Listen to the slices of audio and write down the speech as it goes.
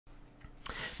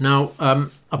Now,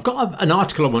 I've got an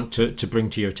article I want to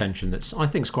bring to your attention that's I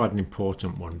think is quite an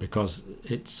important one, because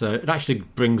it actually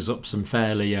brings up some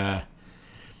fairly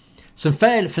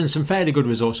good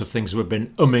results of things we've been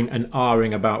umming and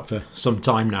ahhing about for some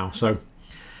time now. So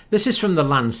this is from the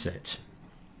Lancet.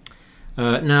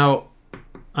 Now,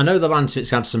 I know the Lancet's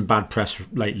had some bad press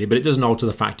lately, but it doesn't alter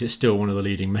the fact it's still one of the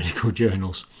leading medical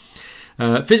journals.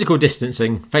 Physical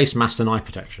distancing, face masks and eye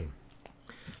protection.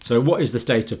 So what is the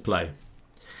state of play?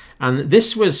 And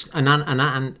this was an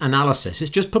analysis, it's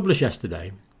just published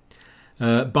yesterday,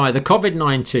 by the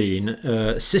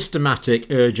COVID-19 Systematic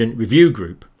Urgent Review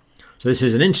Group. So this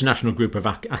is an international group of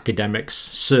academics,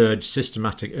 SURGE,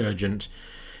 Systematic Urgent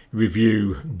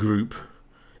Review Group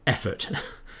effort.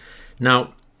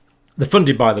 Now, they're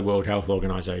funded by the World Health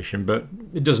Organization, but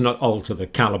it does not alter the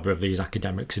calibre of these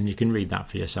academics, and you can read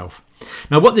that for yourself.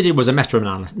 Now, what they did was a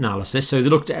meta-analysis, so they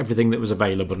looked at everything that was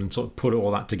available and sort of put all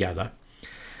that together.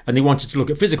 And they wanted to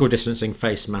look at physical distancing,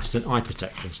 face masks and eye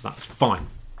protection, so that's fine.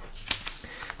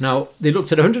 Now, they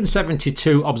looked at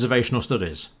 172 observational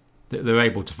studies that they were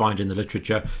able to find in the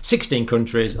literature, 16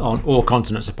 countries on all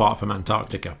continents apart from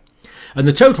Antarctica. And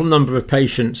the total number of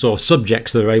patients or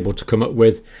subjects they were able to come up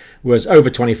with was over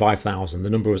 25,000.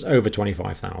 The number was over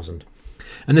 25,000.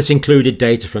 And this included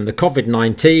data from the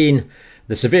COVID-19,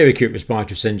 the severe acute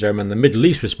respiratory syndrome and the Middle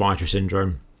East respiratory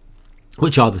syndrome,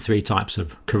 which are the three types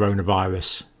of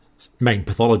coronavirus main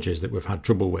pathologies that we've had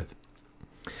trouble with.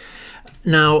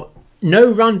 Now,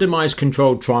 no randomised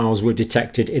controlled trials were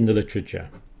detected in the literature.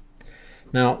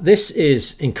 Now, this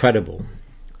is incredible.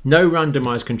 No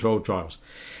randomised controlled trials.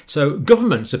 So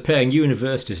governments are paying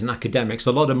universities and academics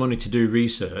a lot of money to do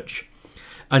research,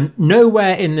 and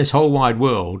nowhere in this whole wide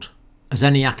world has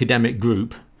any academic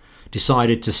group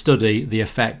decided to study the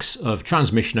effects of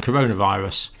transmission of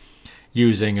coronavirus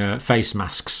using face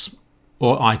masks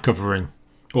or eye covering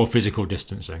or physical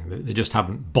distancing. They just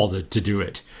haven't bothered to do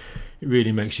it. It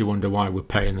really makes you wonder why we're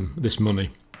paying them this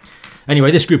money.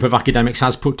 Anyway, this group of academics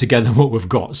has put together what we've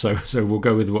got, so we'll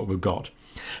go with what we've got.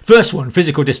 First one,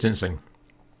 physical distancing.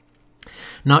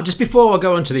 Now, just before I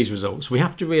go on to these results, we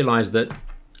have to realise that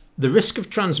the risk of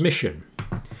transmission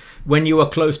when you are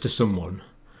close to someone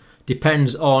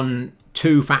depends on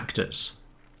two factors.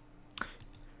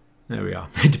 There we are.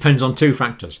 It depends on two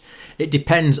factors. It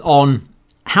depends on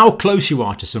how close you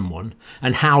are to someone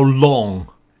and how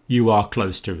long you are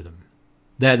close to them.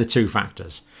 They're the two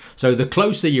factors. So the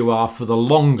closer you are for the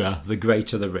longer, the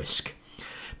greater the risk.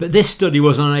 But this study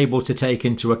was unable to take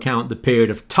into account the period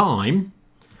of time,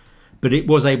 but it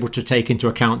was able to take into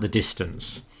account the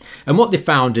distance. And what they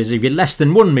found is if you're less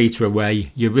than 1 metre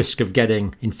away, your risk of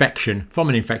getting infection from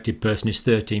an infected person is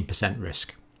 13%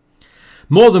 risk.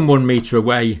 More than 1 metre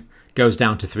away goes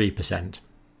down to 3%.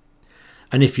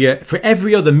 And if you're, for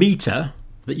every other metre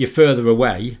that you're further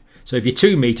away, so if you're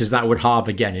 2 metres, that would halve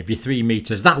again. If you're 3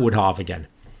 metres, that would halve again.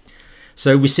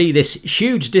 So we see this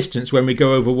huge distance when we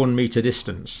go over 1 metre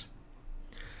distance.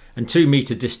 And 2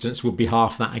 metre distance would be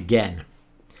half that again.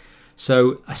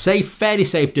 So a fairly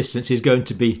safe distance is going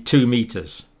to be 2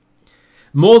 metres.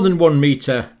 More than 1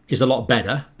 metre is a lot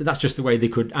better, but that's just the way they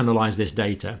could analyse this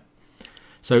data.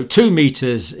 So 2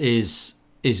 metres is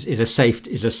a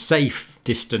safe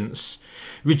distance,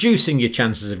 reducing your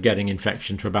chances of getting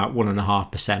infection to about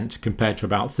 1.5% compared to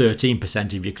about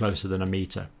 13% if you're closer than 1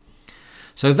 metre.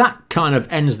 So that kind of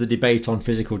ends the debate on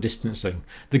physical distancing.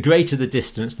 The greater the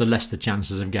distance, the less the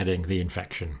chances of getting the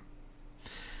infection.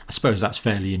 I suppose that's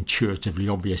fairly intuitively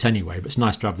obvious anyway, but it's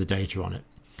nice to have the data on it.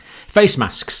 Face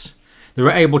masks. They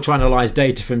were able to analyse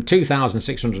data from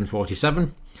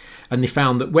 2,647, and they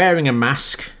found that wearing a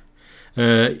mask,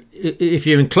 if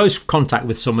you're in close contact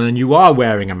with someone and you are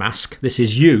wearing a mask, this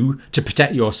is you to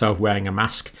protect yourself wearing a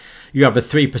mask, you have a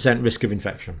 3% risk of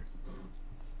infection.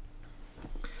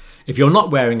 If you're not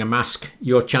wearing a mask,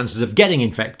 your chances of getting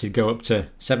infected go up to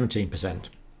 17%.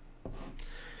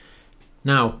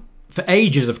 Now, for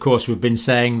ages, of course, we've been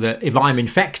saying that if I'm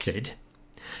infected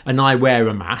and I wear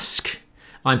a mask,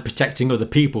 I'm protecting other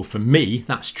people from me.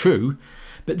 That's true.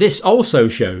 But this also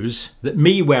shows that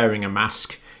me wearing a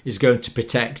mask is going to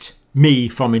protect me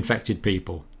from infected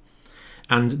people.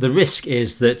 And the risk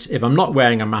is that if I'm not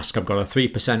wearing a mask, I've got a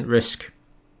 3% risk.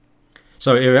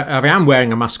 So if I am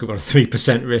wearing a mask, I've got a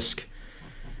 3% risk.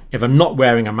 If I'm not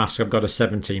wearing a mask, I've got a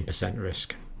 17%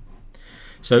 risk.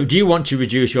 So do you want to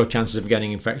reduce your chances of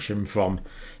getting infection from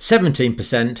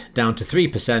 17% down to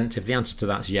 3%? If the answer to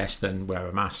that's yes, then wear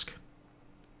a mask.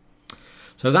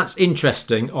 So that's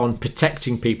interesting on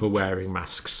protecting people wearing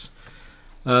masks.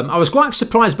 I was quite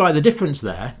surprised by the difference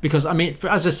there because, I mean,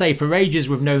 as I say, for ages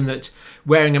we've known that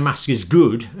wearing a mask is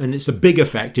good and it's a big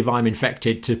effect if I'm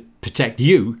infected to protect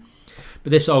you.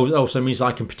 But this also means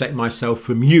I can protect myself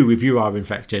from you if you are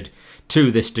infected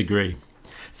to this degree.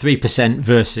 3%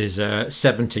 versus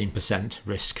 17%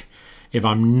 risk if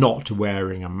I'm not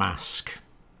wearing a mask.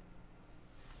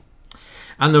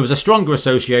 And there was a stronger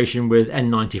association with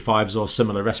N95s or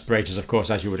similar respirators, of course,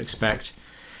 as you would expect,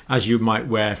 as you might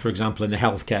wear, for example, in a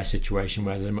healthcare situation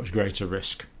where there's a much greater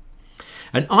risk.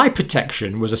 And eye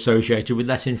protection was associated with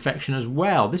less infection as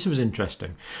well. This was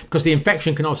interesting because the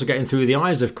infection can also get in through the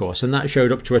eyes, of course, and that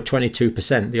showed up to a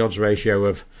 22%, the odds ratio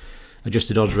of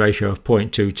adjusted odds ratio of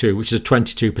 0.22, which is a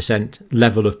 22%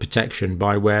 level of protection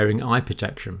by wearing eye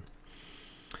protection.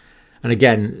 And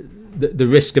again, the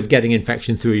risk of getting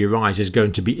infection through your eyes is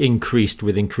going to be increased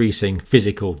with increasing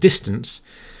physical distance,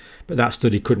 but that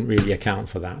study couldn't really account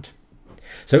for that.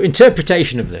 So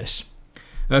interpretation of this,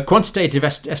 quantitative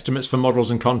estimates for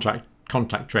models and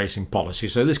contact tracing policy.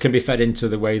 So this can be fed into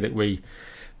the way that we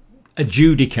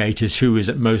adjudicate as who is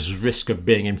at most risk of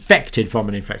being infected from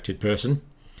an infected person.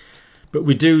 But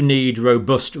we do need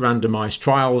robust randomised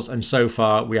trials, and so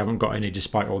far we haven't got any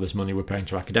despite all this money we're paying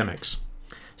to academics.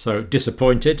 So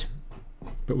disappointed,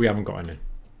 but we haven't got any.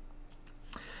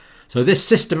 So this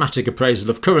systematic appraisal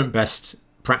of current best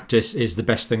practice is the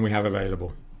best thing we have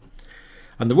available.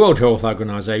 And the World Health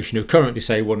Organization, who currently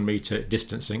say 1 metre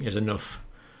distancing is enough,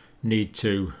 need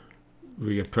to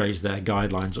reappraise their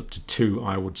guidelines up to 2,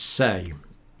 I would say.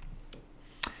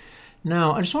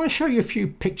 Now, I just want to show you a few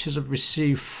pictures I've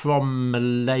received from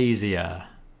Malaysia.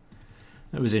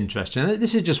 That was interesting.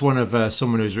 This is just one of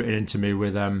someone who's written into me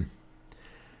with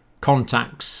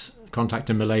contact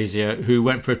in Malaysia who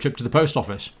went for a trip to the post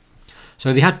office.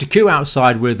 So they had to queue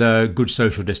outside with good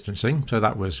social distancing, so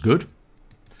that was good.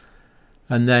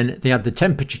 And then they had the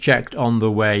temperature checked on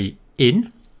the way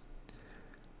in.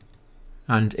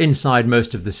 And inside a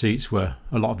lot of the seats were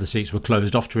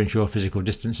closed off to ensure physical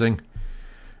distancing.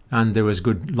 And there was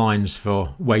good lines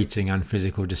for waiting and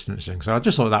physical distancing. So I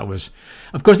just thought that was,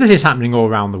 of course, this is happening all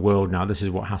around the world now. This is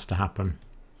what has to happen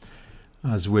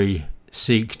as we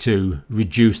seek to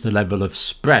reduce the level of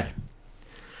spread.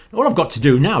 All I've got to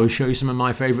do now is show you some of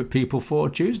my favourite people for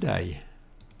Tuesday.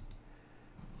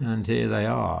 And here they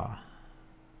are.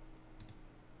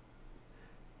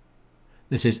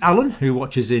 This is Alan, who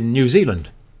watches in New Zealand.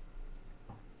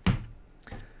 Oh,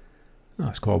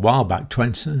 that's quite a while back.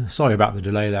 Sorry about the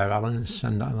delay there, Alan.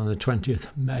 Send that on the 20th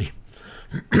of May.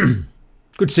 Good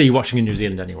to see you watching in New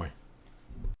Zealand anyway.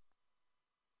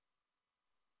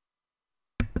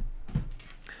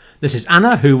 This is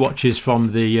Anna, who watches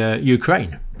from the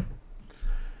Ukraine,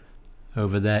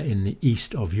 over there in the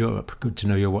east of Europe. Good to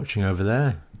know you're watching over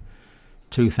there.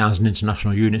 2,000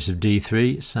 international units of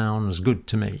D3 sounds good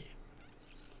to me.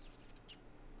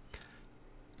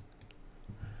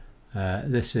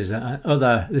 This is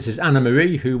Anna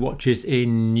Marie, who watches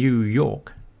in New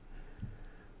York.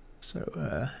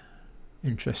 So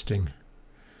interesting.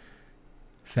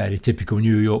 Fairly typical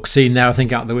New York scene there, I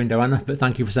think, out the window, Anna. But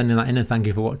thank you for sending that in, and thank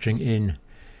you for watching in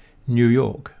New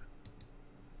York.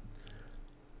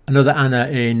 Another Anna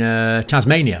in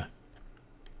Tasmania,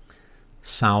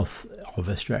 south of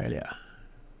Australia.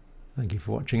 Thank you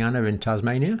for watching, Anna, in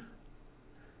Tasmania.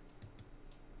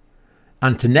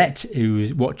 Antoinette,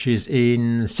 who watches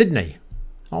in Sydney,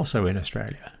 also in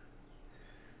Australia.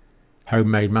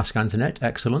 Homemade mask, Antoinette,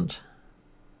 excellent.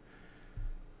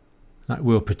 That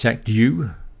will protect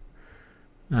you,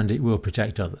 and it will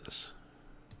protect others,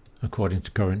 according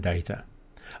to current data.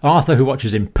 Arthur, who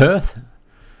watches in Perth.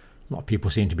 A lot of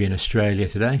people seem to be in Australia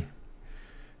today.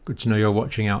 Good to know you're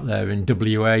watching out there in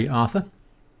WA, Arthur.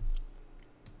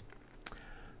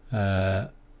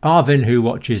 Arvin, who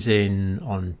watches in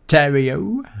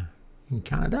Ontario, in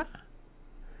Canada.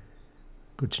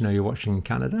 Good to know you're watching in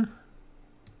Canada.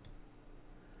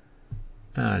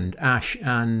 And Ash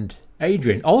and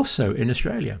Adrian, also in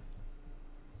Australia.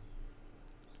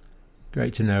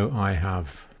 Great to know I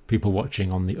have people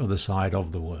watching on the other side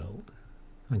of the world.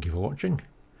 Thank you for watching.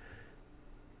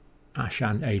 Ash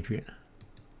and Adrian.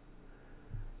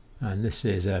 And this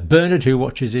is Bernard, who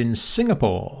watches in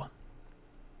Singapore.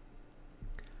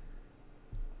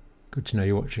 Good to know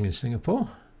you're watching in Singapore.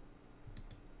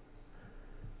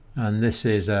 And this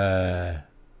is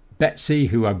Betsy,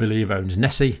 who I believe owns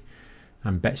Nessie.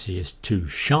 And Betsy is too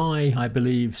shy, I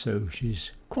believe, so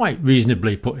she's quite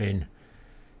reasonably put in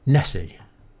Nessie.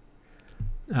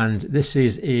 And this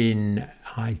is in,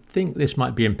 I think this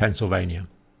might be in Pennsylvania.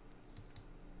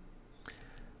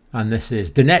 And this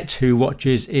is Danette, who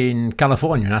watches in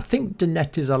California. And I think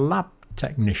Danette is a lab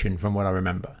technician from what I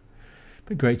remember.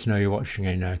 But great to know you're watching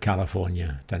in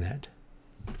California, Danette.